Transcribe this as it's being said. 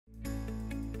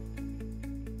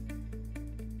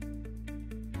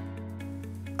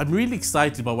I'm really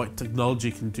excited about what technology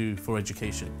can do for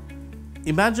education.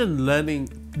 Imagine learning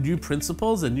new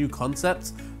principles and new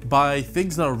concepts by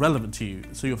things that are relevant to you,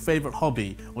 so your favorite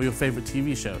hobby or your favorite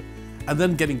TV show, and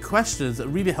then getting questions that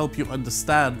really help you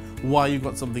understand why you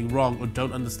got something wrong or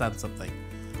don't understand something.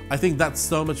 I think that's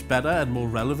so much better and more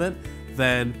relevant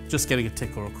than just getting a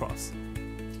tick or a cross.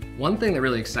 One thing that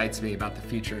really excites me about the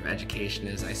future of education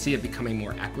is I see it becoming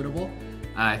more equitable.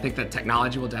 I think that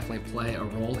technology will definitely play a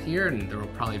role here, and there will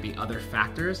probably be other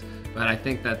factors, but I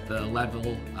think that the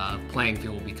level of playing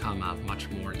field will become much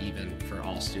more even for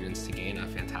all students to gain a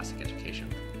fantastic education.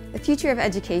 The future of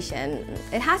education,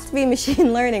 it has to be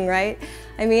machine learning, right?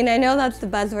 I mean, I know that's the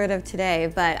buzzword of today,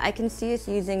 but I can see us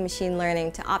using machine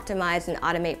learning to optimize and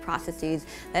automate processes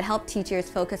that help teachers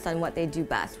focus on what they do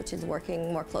best, which is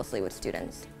working more closely with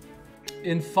students.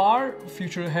 In far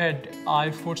future ahead,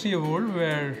 I foresee a world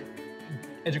where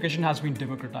education has been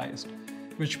democratized,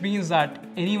 which means that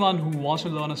anyone who wants to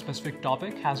learn a specific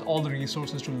topic has all the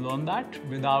resources to learn that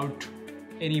without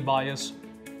any bias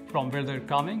from where they're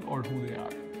coming or who they are.